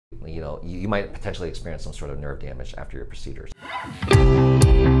you might potentially experience some sort of nerve damage after your procedures.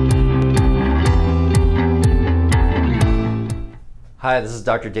 Hi, this is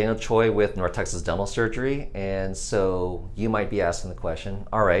Dr. Daniel Choi with North Texas Dental Surgery, and so you might be asking the question,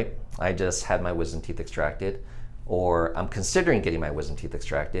 all right, I just had my wisdom teeth extracted, or I'm considering getting my wisdom teeth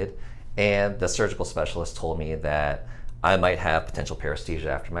extracted, and the surgical specialist told me that I might have potential paresthesia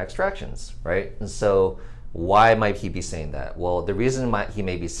after my extractions, right? And so why might he be saying that? Well, the reason he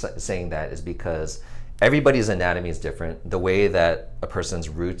may be saying that is because everybody's anatomy is different. The way that a person's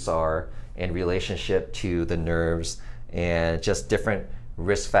roots are in relationship to the nerves and just different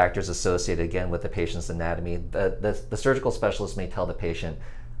risk factors associated, again, with the patient's anatomy. The surgical specialist may tell the patient,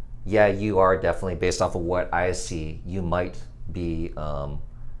 yeah, you are definitely, based off of what I see, you might be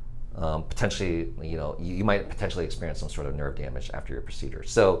potentially, you might potentially experience some sort of nerve damage after your procedure.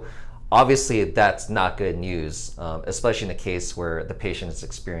 So obviously that's not good news, especially in a case where the patient is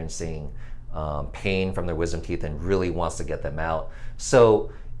experiencing pain from their wisdom teeth and really wants to get them out.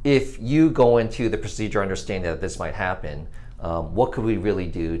 So if you go into the procedure understanding that this might happen, what could we really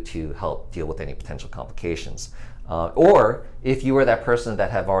do to help deal with any potential complications? Or if you were that person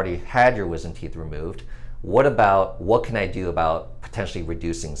that have already had your wisdom teeth removed, what can I do about potentially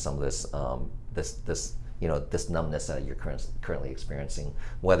reducing some of this this numbness that you're currently experiencing,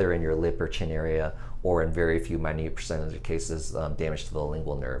 whether in your lip or chin area, or in very few minute percentage of cases, damage to the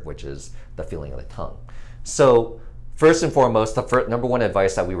lingual nerve, which is the feeling of the tongue. So first and foremost, the number one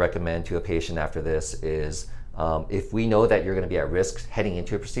advice that we recommend to a patient after this is, if we know that you're going to be at risk heading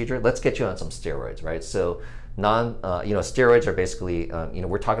into a procedure, let's get you on some steroids, right? So steroids are basically,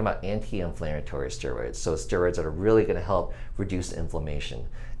 we're talking about anti-inflammatory steroids. So steroids that are really going to help reduce inflammation.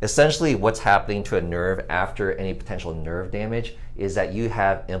 Essentially, what's happening to a nerve after any potential nerve damage is that you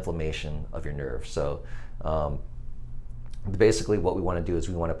have inflammation of your nerve. So basically what we want to do is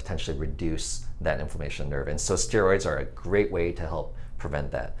we want to potentially reduce that inflammation nerve. And so steroids are a great way to help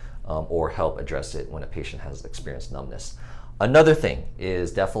prevent that, or help address it when a patient has experienced numbness. Another thing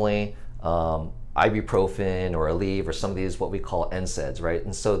is definitely ibuprofen or Aleve or some of these what we call NSAIDs, right?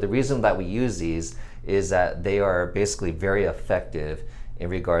 And so the reason that we use these is that they are basically very effective in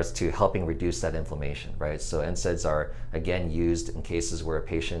regards to helping reduce that inflammation, right? So NSAIDs are, again, used in cases where a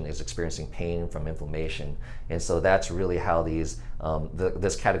patient is experiencing pain from inflammation. And so that's really how these,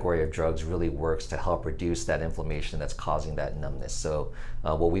 this category of drugs really works to help reduce that inflammation that's causing that numbness. So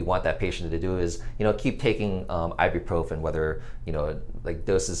what we want that patient to do is, keep taking ibuprofen, whether, like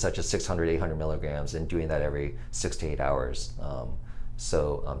doses such as 600, 800 milligrams, and doing that every 6 to 8 hours.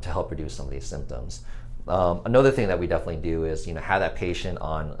 To help reduce some of these symptoms. Another thing that we definitely do is, have that patient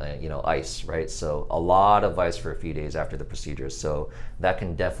on, ice, right? So a lot of ice for a few days after the procedure. So that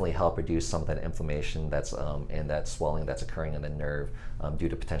can definitely help reduce some of that inflammation that's, and that swelling that's occurring in the nerve due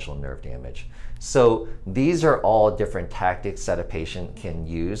to potential nerve damage. So these are all different tactics that a patient can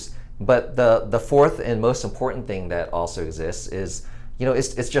use. But the fourth and most important thing that also exists is,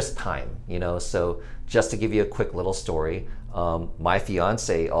 it's just time, So just to give you a quick little story, my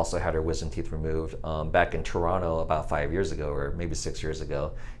fiance also had her wisdom teeth removed back in Toronto about 5 years ago, or maybe 6 years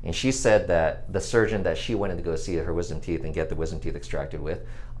ago. And she said that the surgeon that she went in to go see her wisdom teeth and get the wisdom teeth extracted with,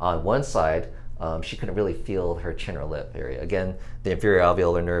 on one side, she couldn't really feel her chin or lip area. Again, the inferior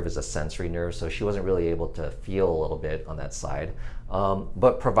alveolar nerve is a sensory nerve, so she wasn't really able to feel a little bit on that side.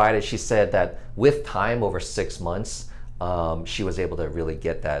 But provided, she said that with time, over 6 months, she was able to really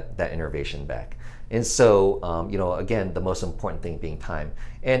get that innervation back. And so, again, the most important thing being time.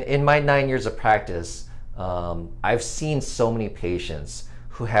 And in my 9 years of practice, I've seen so many patients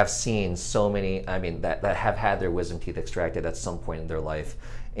who have seen so many, that have had their wisdom teeth extracted at some point in their life,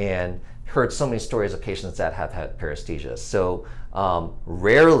 and heard so many stories of patients that have had paresthesia. So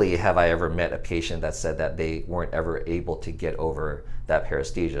rarely have I ever met a patient that said that they weren't ever able to get over that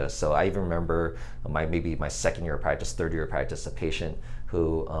paresthesia. So I even remember maybe my second year of practice, third year of practice, a patient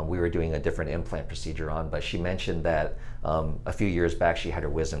who we were doing a different implant procedure on, but she mentioned that a few years back she had her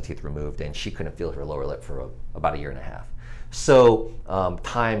wisdom teeth removed and she couldn't feel her lower lip for about 1.5 years. So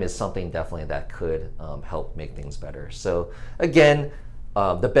time is something definitely that could help make things better. So again,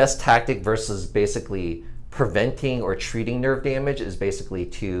 the best tactic versus basically preventing or treating nerve damage is basically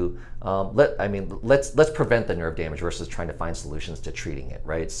to let's prevent the nerve damage versus trying to find solutions to treating it,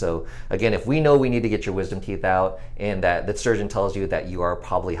 right? So again, if we know we need to get your wisdom teeth out and that the surgeon tells you that you are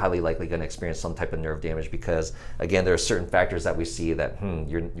probably highly likely going to experience some type of nerve damage because, again, there are certain factors that we see that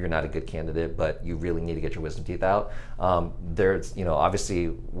you're not a good candidate, but you really need to get your wisdom teeth out. There's obviously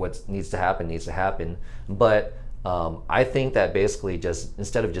what needs to happen, but I think that basically just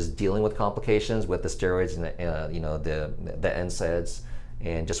instead of just dealing with complications with the steroids and the NSAIDs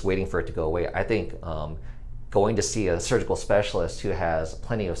and just waiting for it to go away. I think going to see a surgical specialist who has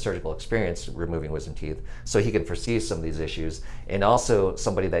plenty of surgical experience removing wisdom teeth so he can foresee some of these issues, and also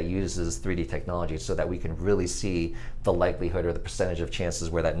somebody that uses 3D technology so that we can really see the likelihood or the percentage of chances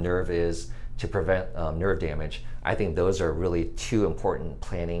where that nerve is to prevent nerve damage. I think those are really two important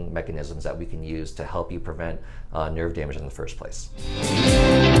planning mechanisms that we can use to help you prevent nerve damage in the first place.